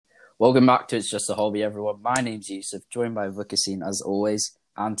Welcome back to It's Just a Hobby, everyone. My name's Yusuf, joined by Vukasin as always.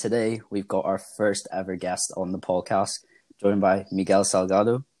 And today we've got our first ever guest on the podcast, joined by Miguel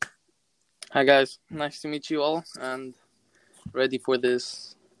Salgado. Hi guys, nice to meet you all and ready for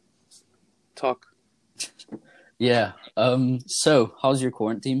this talk. Yeah. So how's your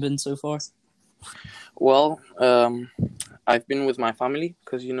quarantine been so far? Well, I've been with my family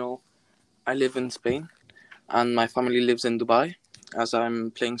because, I live in Spain and my family lives in Dubai as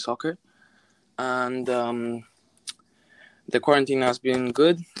I'm playing soccer. And the quarantine has been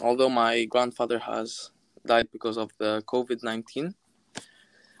good, although my grandfather has died because of the COVID-19.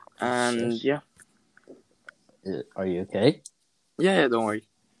 And Shit. yeah. Are you okay? Yeah, don't worry.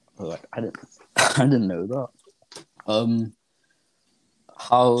 Oh, I didn't know that.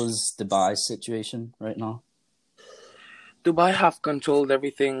 How's Dubai's situation right now? Dubai have controlled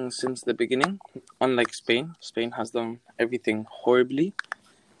everything since the beginning, unlike Spain. Spain has done everything horribly.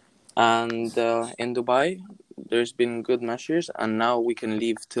 And in Dubai, there's been good measures, and now we can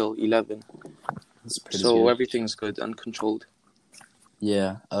leave till 11. It's pretty So good. everything's good and controlled.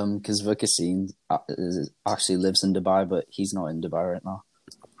 Yeah, because Vukasin actually lives in Dubai, but he's not in Dubai right now.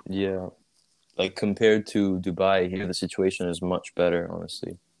 Yeah, like compared to Dubai, here the situation is much better,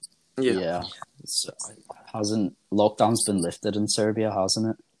 honestly. Yeah. So, hasn't lockdown's been lifted in Serbia,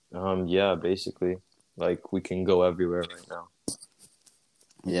 hasn't it? Yeah, basically, like we can go everywhere right now.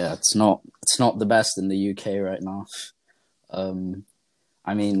 Yeah, it's not the best in the UK right now.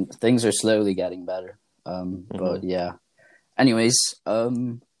 I mean, things are slowly getting better. But yeah. Anyways,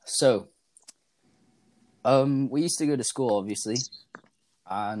 so we used to go to school, obviously,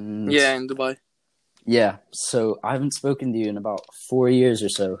 and Yeah, in Dubai. yeah. So I haven't spoken to you in about 4 years or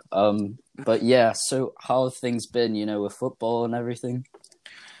so. But yeah. So how have things been? With football and everything.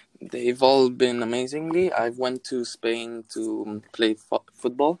 They've all been amazingly. I went to Spain to play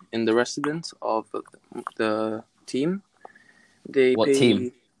football in the residence of the team. They What pay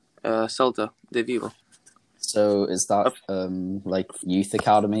team? Celta de Vigo. So is that like youth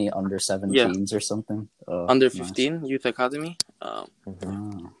academy under 17s or something? Under Nice. 15 youth academy. Ah.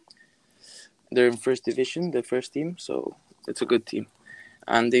 They're in first division, the first team, so it's a good team.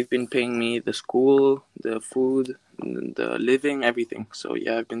 And they've been paying me the school, the food, the living, everything. So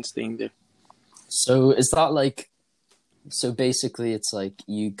yeah, I've been staying there. So is that like, so basically it's like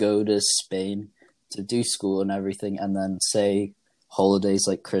you go to Spain to do school and everything, and then say holidays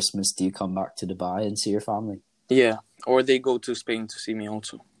like Christmas, do you come back to Dubai and see your family? Yeah, or they go to Spain to see me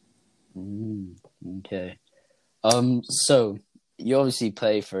also. Okay. So you obviously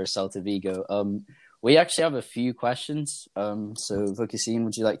play for Celta Vigo. We actually have a few questions. So Vukasin,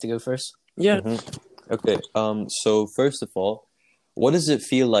 would you like to go first? Yeah. Okay. So first of all, what does it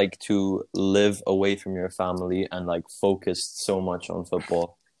feel like to live away from your family and like focus so much on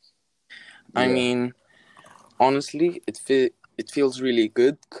football? I mean, honestly, it feels really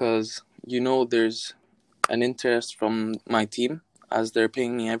good because there's an interest from my team as they're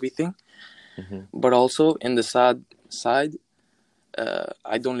paying me everything. But also in the sad side,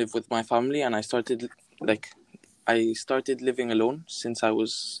 I don't live with my family, and I started living alone since I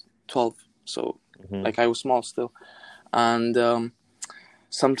was 12. So I was small still, and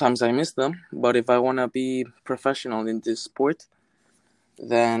sometimes I miss them. But if I want to be professional in this sport,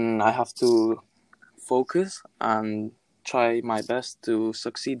 then I have to focus and try my best to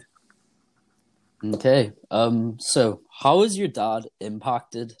succeed. Okay. So how has your dad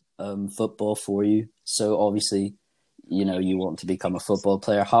impacted football for you? So obviously, you want to become a football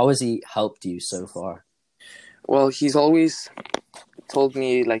player. How has he helped you so far? Well, he's always told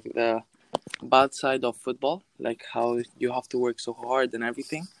me like the bad side of football, like how you have to work so hard and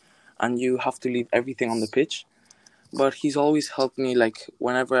everything, and you have to leave everything on the pitch. But he's always helped me, like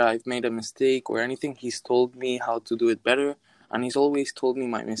whenever I've made a mistake or anything, he's told me how to do it better, and he's always told me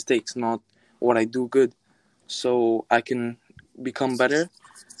my mistakes, not what I do good, so I can become better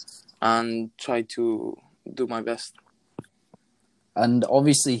and try to do my best. And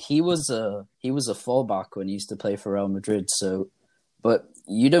obviously, he was a fullback when he used to play for Real Madrid. So, but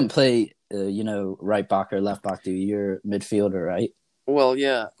you don't play, right back or left back, do you? You're midfielder, right? Well,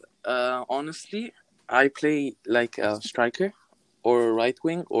 yeah. Honestly, I play like a striker, or a right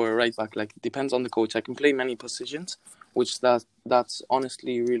wing, or a right back. Like it depends on the coach. I can play many positions, which that's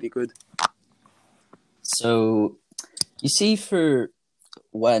honestly really good. So, you see, for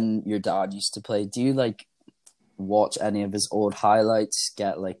when your dad used to play, do you like watch any of his old highlights,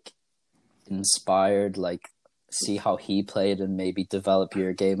 get like inspired, like see how he played and maybe develop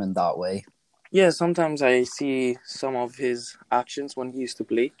your game in that way? Yeah, sometimes I see some of his actions when he used to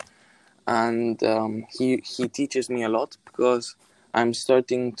play, and he teaches me a lot because I'm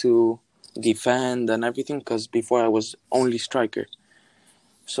starting to defend and everything, because before I was only striker.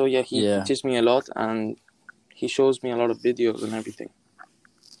 So yeah, he Yeah. teaches me a lot, and he shows me a lot of videos and everything.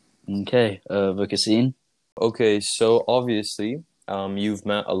 Okay, Vukasin. Okay, so obviously, you've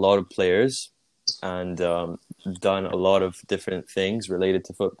met a lot of players and done a lot of different things related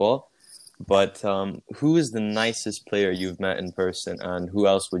to football. But who is the nicest player you've met in person, and who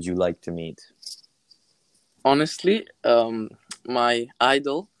else would you like to meet? Honestly, my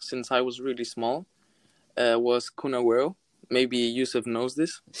idol since I was really small was Kun Agüero. Maybe Yusuf knows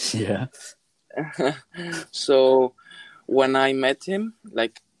this. Yeah. So when I met him,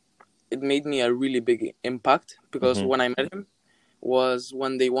 like, it made me a really big impact, because Mhm. when I met him was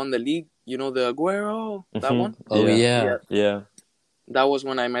when they won the league. You know, the Agüero, that one? Oh yeah. Yeah. That was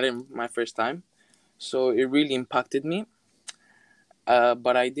when I met him my first time. So it really impacted me.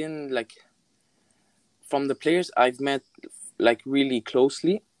 But I didn't, like, from the players I've met, like, really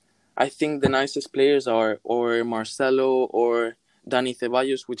closely, I think the nicest players are or Marcelo or Dani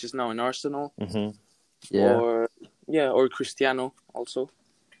Ceballos, which is now in Arsenal, Hmm. Yeah. or Cristiano also.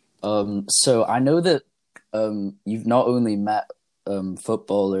 So I know that you've not only met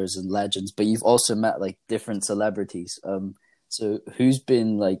footballers and legends, but you've also met like different celebrities. So who's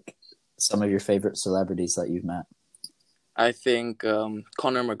been like some of your favorite celebrities that you've met? I think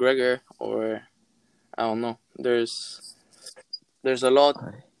Conor McGregor, or I don't know. There's a lot,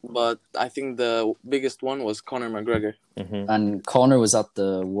 but I think the biggest one was Conor McGregor. Hmm. And Connor was at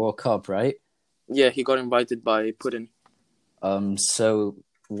the World Cup, right? Yeah, he got invited by Putin. So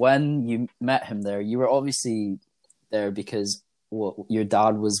when you met him there, you were obviously there because your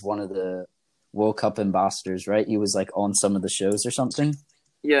dad was one of the World Cup ambassadors, right? He was like on some of the shows or something.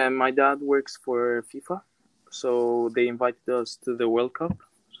 Yeah, my dad works for FIFA, so they invited us to the World Cup.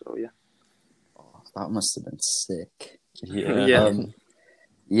 So yeah. That must have been sick. Yeah. Yeah.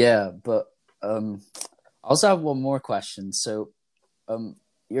 Yeah, but I also have one more question. So,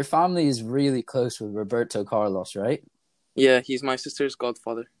 your family is really close with Roberto Carlos, right? Yeah, he's my sister's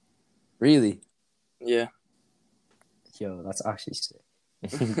godfather. Really? Yeah. Yo, that's actually sick.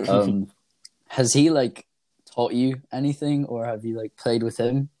 Has he like taught you anything, or have you like played with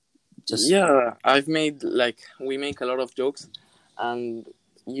him? Yeah, we make a lot of jokes, and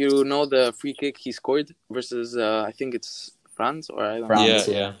you know the free kick he scored versus I think it's France, or I don't know. France.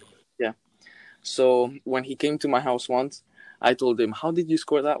 Yeah. Yeah. So when he came to my house once, I told him, "How did you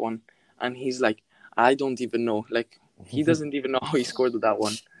score that one?" And he's like, "I don't even know." Like, he doesn't even know how he scored that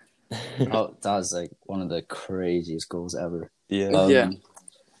one. Oh, that's like one of the craziest goals ever. Yeah. Yeah.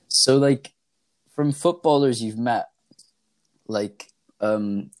 So like from footballers you've met, like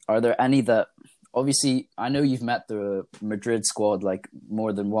are there any that obviously I know you've met the Madrid squad like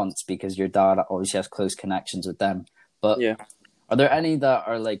more than once because your dad obviously has close connections with them. But Yeah. are there any that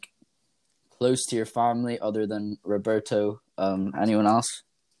are like close to your family other than Roberto? Anyone else?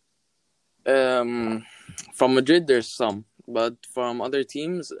 From Madrid, there's some, but from other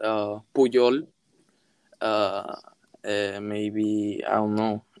teams, Puyol, maybe, I don't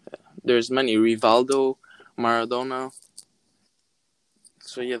know. There's many, Rivaldo, Maradona.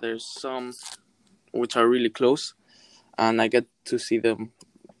 So yeah, there's some which are really close, and I get to see them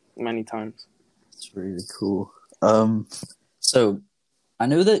many times. It's really cool. So I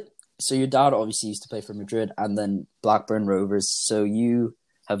know that. So your dad obviously used to play for Madrid and then Blackburn Rovers. So you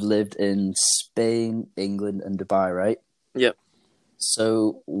have lived in Spain, England, and Dubai, right? Yep.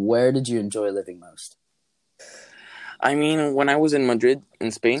 So where did you enjoy living most? I mean, when I was in Madrid,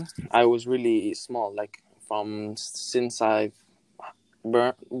 in Spain, I was really small. Like, since I've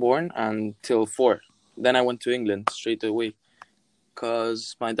born until 4. Then I went to England straight away,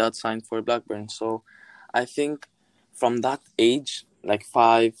 because my dad signed for Blackburn. So I think from that age, like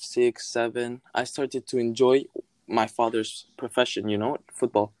 5, 6, 7, I started to enjoy my father's profession,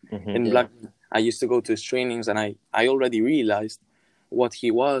 football. In Yeah. Blackburn, I used to go to his trainings, and I already realized what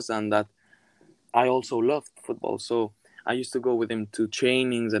he was, and that I also loved football. So I used to go with him to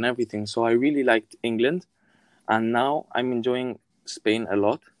trainings and everything. So I really liked England, and now I'm enjoying Spain a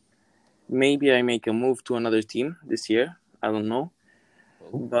lot. Maybe I make a move to another team this year. I don't know.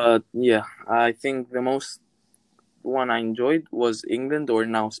 But yeah, I think the most one I enjoyed was England, or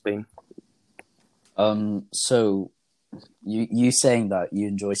now Spain. So you saying that you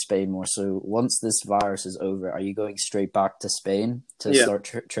enjoy Spain more. So once this virus is over, are you going straight back to Spain to Yeah. start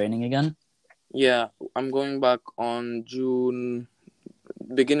training again? Yeah, I'm going back on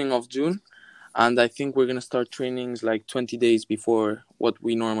beginning of June, and I think we're gonna start trainings like 20 days before what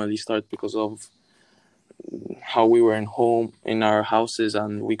we normally start, because of how we were in our houses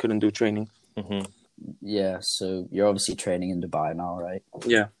and we couldn't do training. Hmm. Yeah, so you're obviously training in Dubai now, right?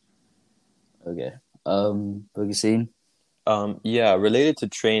 Yeah. Okay. Boogiesin? Yeah, related to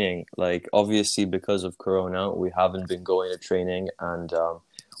training, like obviously because of Corona, we haven't been going to training and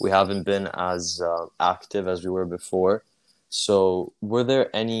we haven't been as active as we were before. So, were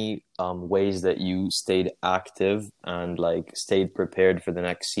there any ways that you stayed active and like stayed prepared for the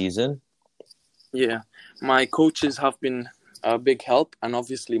next season? Yeah. My coaches have been a big help, and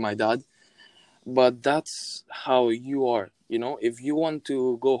obviously my dad. But that's how you are, you know. If you want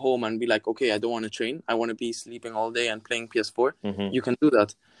to go home and be like, okay, I don't want to train, I want to be sleeping all day and playing PS4, Mm-hmm. you can do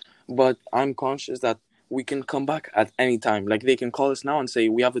that. But I'm conscious that we can come back at any time. Like, they can call us now and say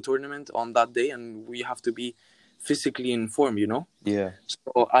we have a tournament on that day and we have to be physically in form, you know. Yeah.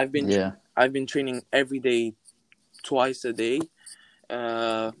 So Yeah. I've been training every day, twice a day,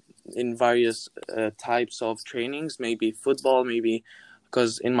 uh, in various types of trainings, maybe football, maybe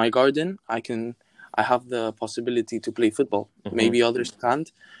because in my garden I have the possibility to play football. Mm-hmm. Maybe others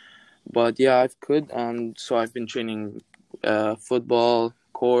can't, but yeah, I could, and so I've been training football,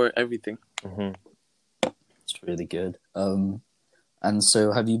 core, everything. Mm-hmm. It's really good. And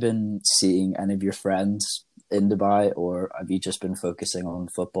so have you been seeing any of your friends in Dubai, or have you just been focusing on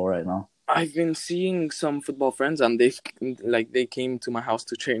football right now? I've been seeing some football friends, and they came to my house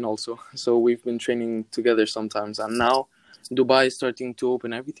to train also. So we've been training together sometimes. And now Dubai is starting to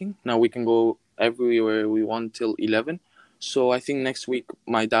open everything. Now we can go everywhere we want till 11. So I think next week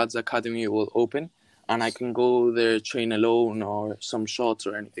my dad's academy will open, and I can go there, train alone or some shots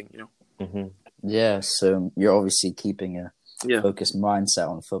or anything, you know. Mm-hmm. Yeah, so you're obviously keeping a Yeah. focused mindset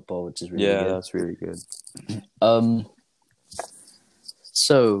on football, which is really Yeah, good. that's really good. Um,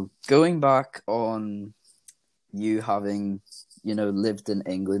 so going back on you having, lived in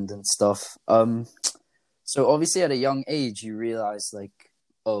England and stuff. So obviously at a young age you realize like,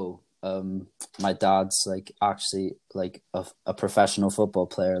 oh, my dad's like actually like a professional football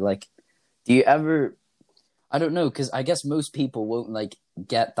player. Like, do you ever? I don't know, because I guess most people won't like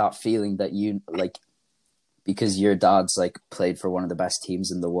get that feeling that you like because your dad's like played for one of the best teams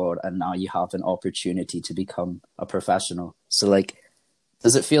in the world and now you have an opportunity to become a professional. So like,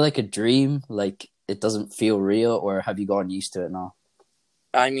 does it feel like a dream? Like it doesn't feel real, or have you gotten used to it now?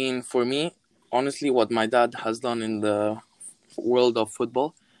 I mean, for me, honestly, what my dad has done in the world of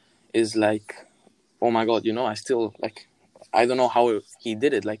football is like, oh my God, you know, I still like, I don't know how he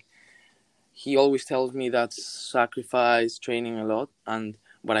did it. Like, he always tells me that's sacrifice, training a lot, and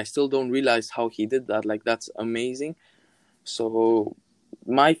but I still don't realize how he did that. Like, that's amazing. So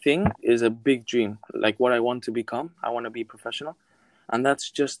my thing is a big dream. Like, what I want to become, I want to be professional, and that's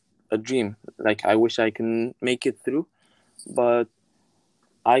just a dream. Like, I wish I can make it through, but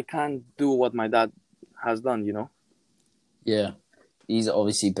I can't do what my dad has done. You know? Yeah, he's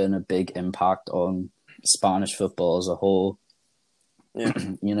obviously been a big impact on Spanish football as a whole. Yeah.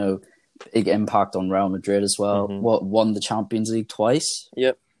 You know, big impact on Real Madrid as well. Mm-hmm. What won the Champions League twice?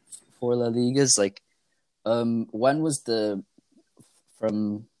 Yep. For La Ligas. Like, when was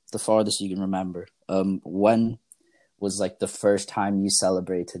from the farthest you can remember? When was like the first time you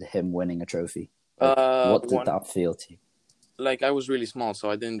celebrated him winning a trophy? Like, what did One, that feel to you? like, I was really small,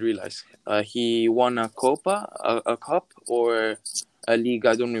 so I didn't realize. He won a Copa, a cup, or a league.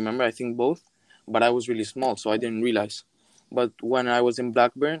 I don't remember. I think both. But I was really small, so I didn't realize. But when I was in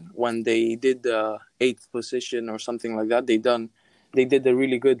Blackburn, when they did the eighth position or something like that, they did a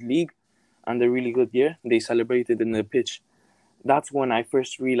really good league and a really good year. They celebrated in the pitch. That's when I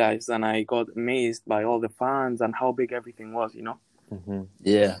first realized, and I got amazed by all the fans and how big everything was. You know? Mm-hmm.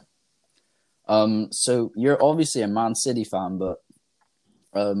 Yeah. So you're obviously a Man City fan, but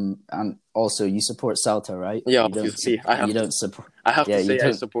and also you support Celta, right? Yeah, You don't. obviously. You don't support. I have Yeah, to you say I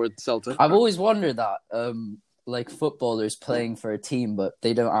don't. support Celta. I've always wondered that. Like footballers playing for a team, but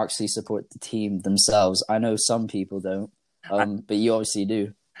they don't actually support the team themselves. I know some people don't. But you obviously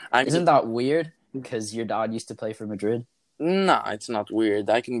do. I Isn't mean, that weird? Because your dad used to play for Madrid. nah, it's not weird.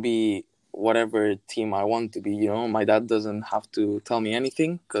 I can be whatever team I want to be. You know, my dad doesn't have to tell me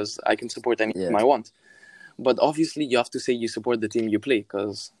anything because I can support any team Yeah, I want. But obviously, you have to say you support the team you play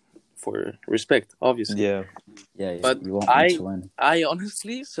because for respect, obviously. Yeah. yeah. But You want them I, to win. I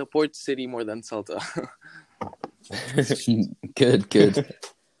honestly support City more than Celta. Good, good.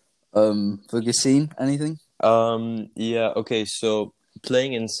 Fugassine, anything? Yeah, okay, so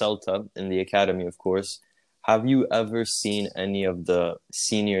playing in Celta in the academy, of course, have you ever seen any of the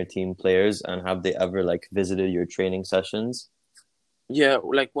senior team players and have they ever like visited your training sessions? Yeah,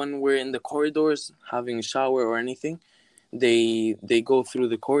 like when we're in the corridors having a shower or anything, they go through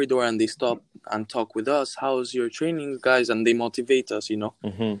the corridor and they stop and talk with us. How's your training, guys? And they motivate us. You know.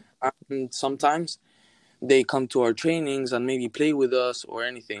 Mm-hmm. And sometimes they come to our trainings and maybe play with us or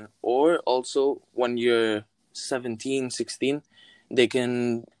anything. Or also when you're 17, 16, they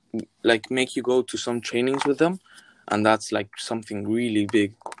can like make you go to some trainings with them, and that's like something really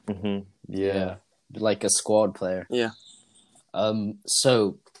big. Mm-hmm. Yeah. Like a squad player. Yeah.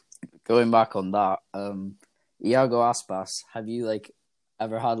 So going back on that, Iago Aspas, have you like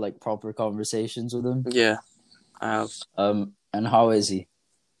ever had like proper conversations with him? Yeah, I have. And how is he?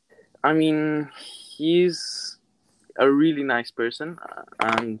 I mean, he's a really nice person,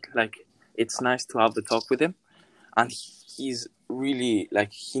 and like it's nice to have the talk with him. And he's really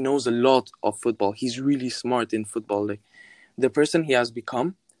like he knows a lot of football. He's really smart in football. Like the person he has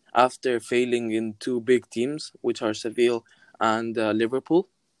become after failing in two big teams, which are Seville and Liverpool.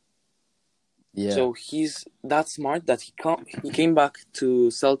 Yeah. So he's that smart that he came back to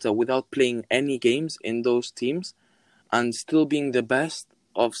Celta without playing any games in those teams, and still being the best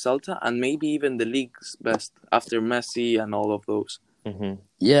of Celta and maybe even the league's best after Messi and all of those. Mm-hmm.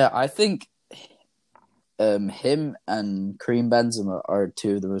 Yeah, I think him and Karim Benzema are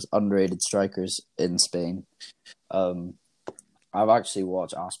two of the most underrated strikers in Spain. I've actually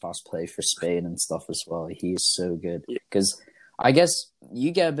watched Aspas play for Spain and stuff as well. He is so good. Because I guess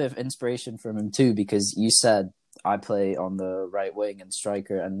you get a bit of inspiration from him too, because you said I play on the right wing and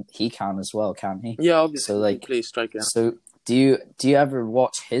striker, and he can as well, can't he? Yeah, obviously So like, he plays striker. So do you ever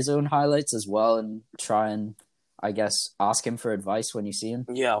watch his own highlights as well and try and, I guess, ask him for advice when you see him?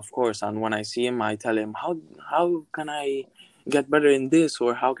 Yeah, of course. And when I see him, I tell him how can I get better in this,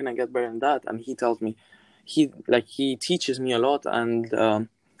 or how can I get better in that, and he tells me. He teaches me a lot, and the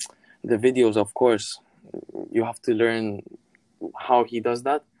videos, of course, you have to learn how he does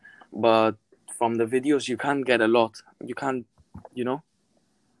that. But from the videos, you can't get a lot. You can't, you know.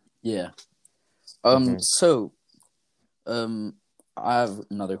 Yeah. Mhm. So, I have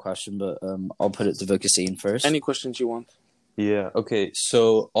another question, but I'll put it to Vukasin first. Any questions you want? Yeah. Okay.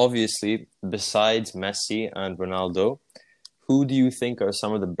 So obviously, besides Messi and Ronaldo, who do you think are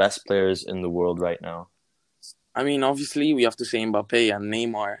some of the best players in the world right now? I mean, obviously, we have to say Mbappe and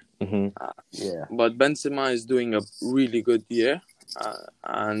Neymar. Mm-hmm. Yeah. But Benzema is doing a really good year,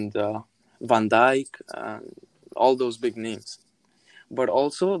 and Van Dijk, all those big names. But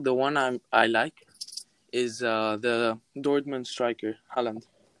also the one I like is the Dortmund striker Haaland.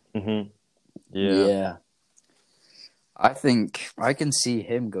 Mm-hmm. Yeah. I think I can see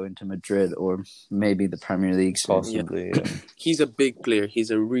him going to Madrid or maybe the Premier League soon. Possibly. Yeah. He's a big player.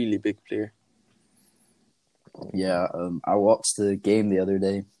 He's a really big player. Yeah, I watched the game the other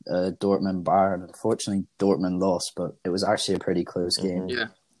day, Dortmund Bayern. Unfortunately, Dortmund lost, but it was actually a pretty close game. Yeah.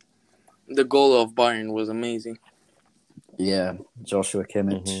 The goal of Bayern was amazing. Yeah, Joshua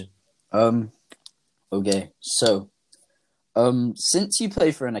Kimmich. Mm-hmm. Okay, so, since you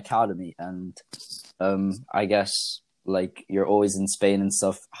play for an academy and, I guess like you're always in Spain and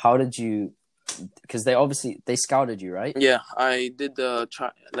stuff, how did you? Because they scouted you, right? Yeah, I did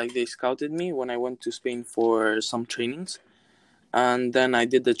they scouted me when I went to Spain for some trainings, and then I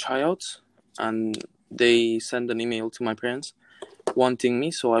did the tryouts, and they sent an email to my parents wanting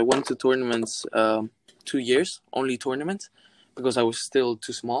me. So I went to tournaments, 2 years only tournaments, because I was still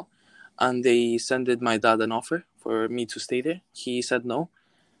too small, and they sent my dad an offer for me to stay there. He said no,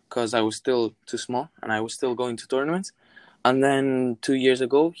 because I was still too small and I was still going to tournaments. And then 2 years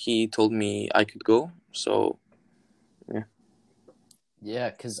ago, he told me I could go. So, yeah.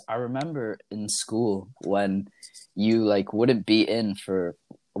 Yeah, because I remember in school when you like wouldn't be in for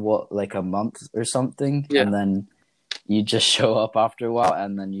like a month or something, Yeah. and then you just show up after a while,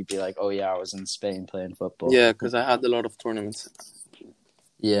 and then you'd be like, "Oh yeah, I was in Spain playing football." Yeah, because I had a lot of tournaments.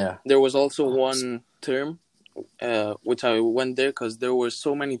 Yeah. There was also one term which I went there because there were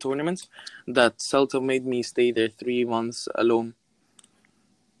so many tournaments that Celta made me stay there 3 months alone.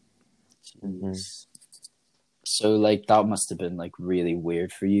 Mm-hmm. So like that must have been like really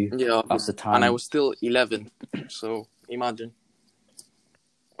weird for you. Yeah, at the time. and I was still 11, so imagine.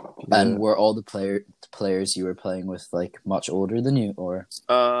 And were all the players you were playing with like much older than you, or?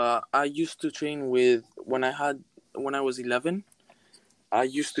 I used to train with when I was 11. I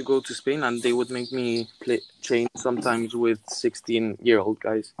used to go to Spain, and they would make me train sometimes with 16-year-old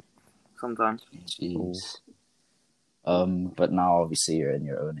guys. Sometimes. Jeez. But now obviously you're in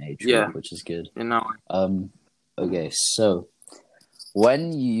your own age group, which is good. You know. Okay, so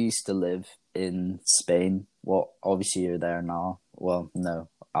when you used to live in Spain, well, obviously you're there now. Well, no,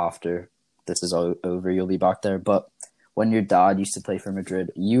 after this is all over, you'll be back there. But when your dad used to play for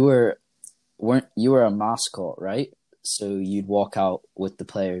Madrid, you were a mascot, right? So you'd walk out with the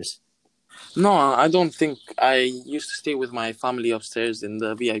players. No, I don't think. I used to stay with my family upstairs in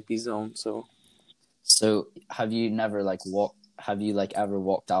the VIP zone. So So have you never like walked? Have you like ever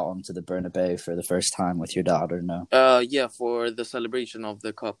walked out onto the Bernabeu for the first time with your dad or no? Yeah, for the celebration of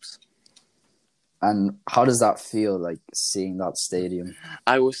the cups. And how does that feel like seeing that stadium?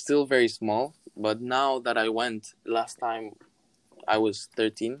 I was still very small, but now that I went last time, I was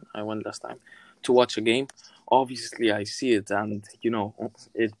 13. I went last time to watch a game. Obviously, I see it, and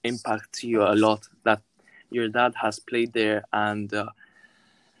it impacts you a lot that your dad has played there, and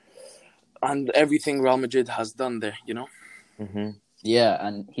everything Real Madrid has done there. Mm-hmm. Yeah,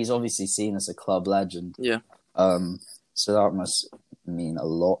 and he's obviously seen as a club legend. Yeah. So that must mean a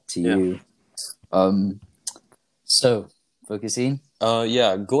lot to Yeah. you. So focusing.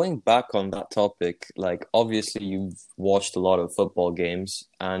 Yeah, going back on that topic, like obviously you've watched a lot of football games,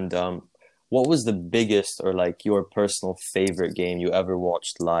 and what was the biggest or like your personal favorite game you ever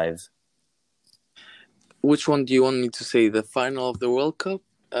watched live? Which one do you want me to say? The final of the World Cup,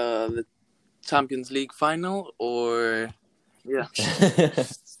 the Champions League final, or yeah?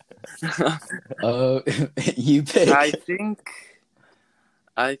 You pick. I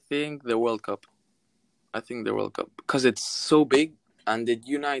think the World Cup. I think the World Cup because it's so big and it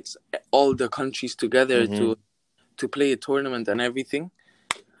unites all the countries together to play a tournament and everything.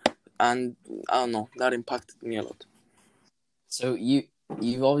 And I don't know, that impacted me a lot. So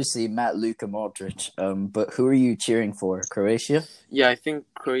you've obviously met Luka Modric, but who are you cheering for? Croatia? Yeah, I think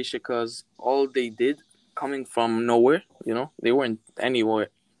Croatia because all they did coming from nowhere, they weren't anywhere.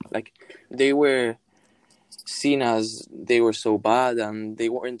 Like they were seen as they were so bad and they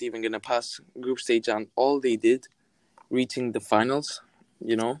weren't even going to pass group stage, and all they did reaching the finals,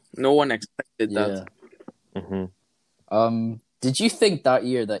 no one expected that. Mm-hmm. Did you think that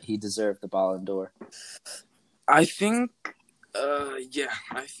year that he deserved the Ballon d'Or? I think yeah,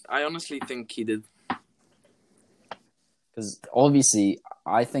 I honestly think he did, because obviously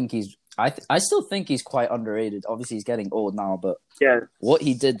I think I still think he's quite underrated. Obviously he's getting old now, but yeah, what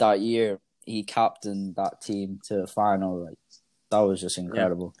he did that year, he captained that team to a final. Like that was just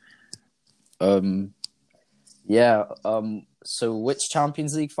incredible. Yeah. So which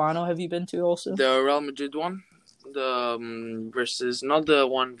Champions League final have you been to also? The Real Madrid one, the versus not the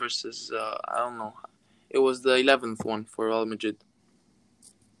one versus I don't know. It was the 11th one for Real Madrid.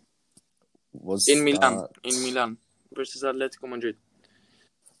 Was in Milan versus Atletico Madrid.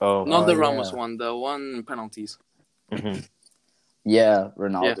 Oh, not the Ramos one, the one penalties. Mm-hmm. Yeah,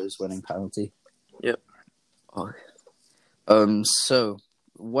 Ronaldo's winning penalty. Yep. So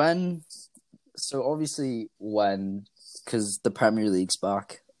obviously because the Premier League's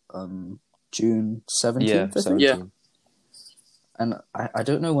back, June 17th. Yeah, 17th. Yeah. And I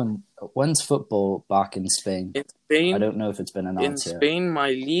don't know when's football back in Spain. In Spain, I don't know if it's been announced yet. In Spain, my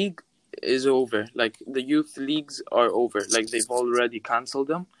league is over. Like the youth leagues are over. Like they've already cancelled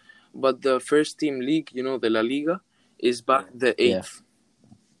them. But the first team league, the La Liga, is back the 8th. Yeah.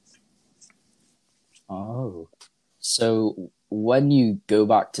 Oh. So when you go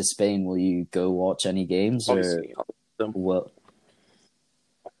back to Spain, will you go watch any games? Obviously, well,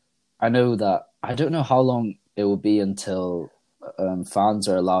 I know that I don't know how long it will be until fans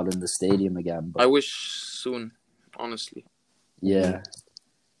are allowed in the stadium again. But I wish soon, honestly. Yeah.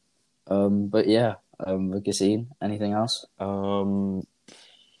 But yeah, Lucasine, anything else?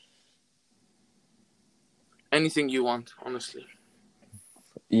 Anything you want, honestly.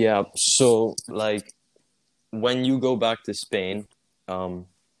 Yeah, so like when you go back to Spain,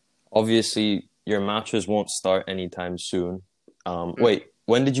 obviously your matches won't start anytime soon. Wait,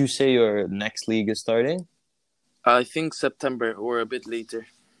 when did you say your next league is starting? I think September or a bit later.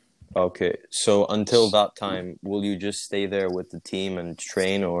 Okay, so until that time, will you just stay there with the team and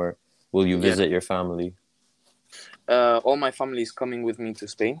train, or will you visit your family? All my family is coming with me to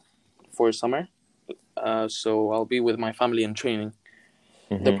Spain for summer, so I'll be with my family and training.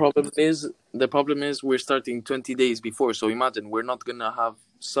 Mm-hmm. The problem is we're starting 20 days before, so imagine we're not gonna have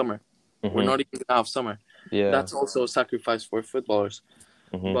summer. Mm-hmm. We're not even gonna have summer. Yeah, that's also a sacrifice for footballers.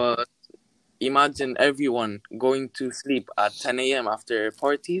 Mm-hmm. But imagine everyone going to sleep at 10 a.m. after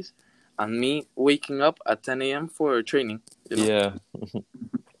parties, and me waking up at 10 a.m. for training. Yeah.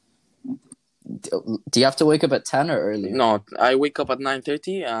 Do you have to wake up at 10 or earlier? No, I wake up at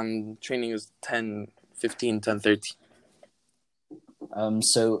 9:30 and training is 10:15, 10:30.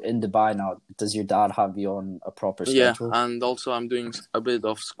 So in Dubai now, does your dad have you on a proper schedule? Yeah, and also I'm doing a bit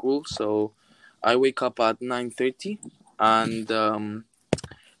of school, so I wake up at 9:30 and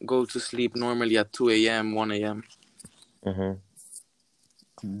go to sleep normally at 2 a.m., 1 a.m.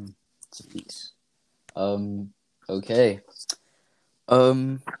 Mm-hmm. Jeez. Okay.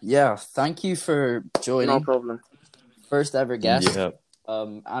 Yeah, thank you for joining. No problem. First ever guest. Yeah.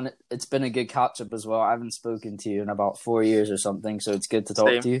 And it's been a good catch up as well. I haven't spoken to you in about 4 years or something, so it's good to talk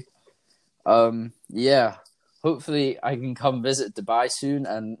Same. to you. Yeah. Hopefully, I can come visit Dubai soon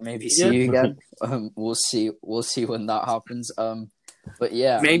and maybe see you again. We'll see. We'll see when that happens. But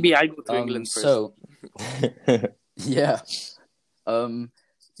yeah. Maybe I go to England first. So yeah.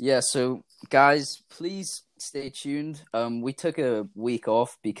 Yeah. So guys, please stay tuned. We took a week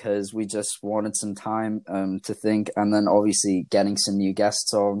off because we just wanted some time to think, and then obviously getting some new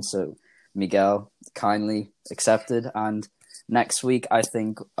guests on. So Miguel kindly accepted, and next week I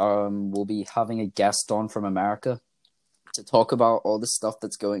think we'll be having a guest on from America to talk about all the stuff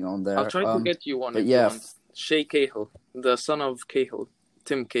that's going on there. I'll try to get you one. But if yeah, you want. Shay Cahill, the son of Cahill,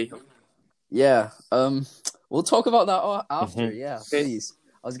 Tim Cahill. Yeah. We'll talk about that after. Yeah, please.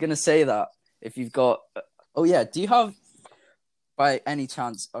 I was gonna say that if you've got. Oh yeah. Do you have, by any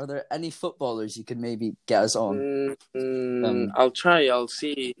chance, are there any footballers you could maybe get us on? I'll try. I'll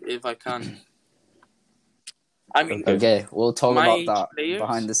see if I can. I mean, okay. We'll talk about that players,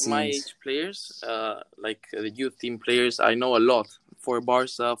 behind the scenes. My age players, like the youth team players, I know a lot. For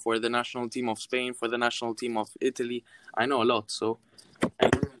Barca, for the national team of Spain, for the national team of Italy, I know a lot. So.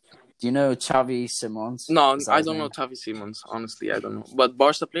 Do you know Xavi Simons? No, I don't know Xavi Simons. Honestly, I don't know. But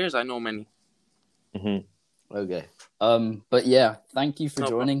Barca players, I know many. Okay. But yeah, thank you for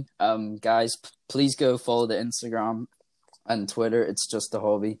joining. Guys, please go follow the Instagram and Twitter. It's just a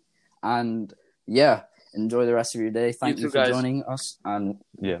hobby. And yeah, enjoy the rest of your day. Thank you for joining us, and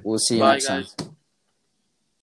we'll see you next time.